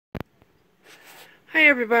Hi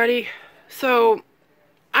everybody. So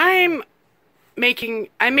I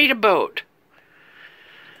made a boat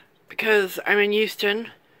because I'm in Houston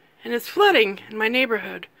and it's flooding in my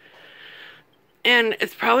neighborhood. And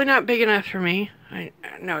it's probably not big enough for me. I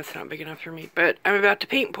know it's not big enough for me, but I'm about to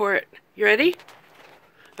paint pour it. You ready?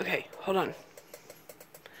 Okay, hold on.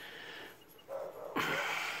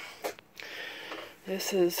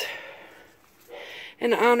 This is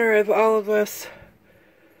in honor of all of us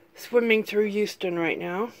swimming through Houston right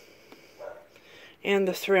now and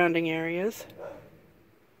the surrounding areas.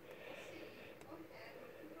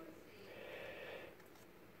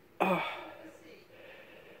 Oh.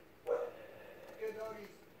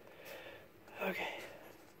 Okay.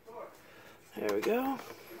 There we go.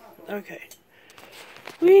 Okay.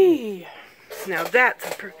 Whee! Now that's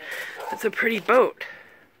a pretty boat.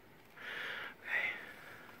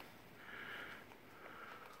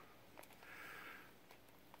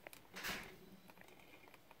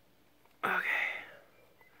 Okay.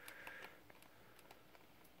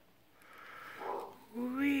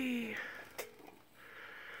 Whee!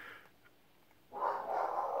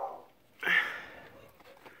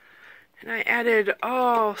 And I added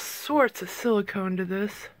all sorts of silicone to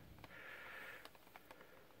this.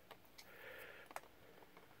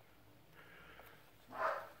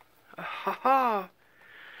 Ha!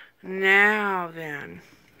 Now then.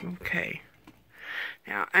 Okay.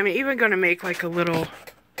 Now I'm even going to make like a little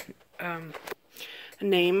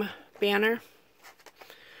name banner.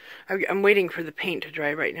 I'm waiting for the paint to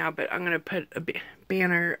dry right now, but I'm going to put a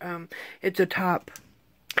banner. It's a top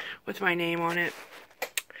with my name on it.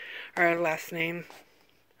 Or last name.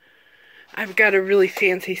 I've got a really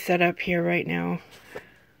fancy setup here right now,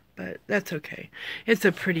 but that's okay. It's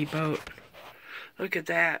a pretty boat. Look at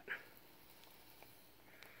that.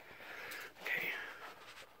 Okay.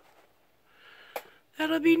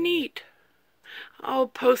 That'll be neat. I'll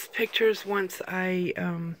post pictures once I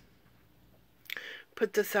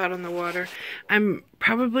put this out on the water. I'm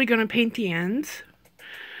probably going to paint the ends.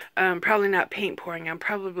 Probably not paint pouring. I'm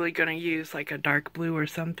probably going to use like a dark blue or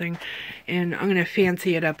something. And I'm going to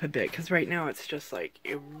fancy it up a bit. Because right now it's just like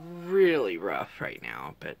really rough right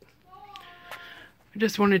now. But I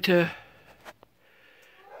just wanted to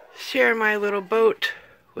share my little boat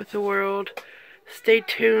with the world. Stay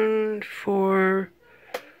tuned for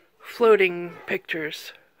floating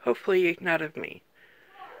pictures. Hopefully not of me.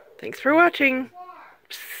 Thanks for watching.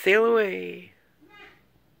 Sail away.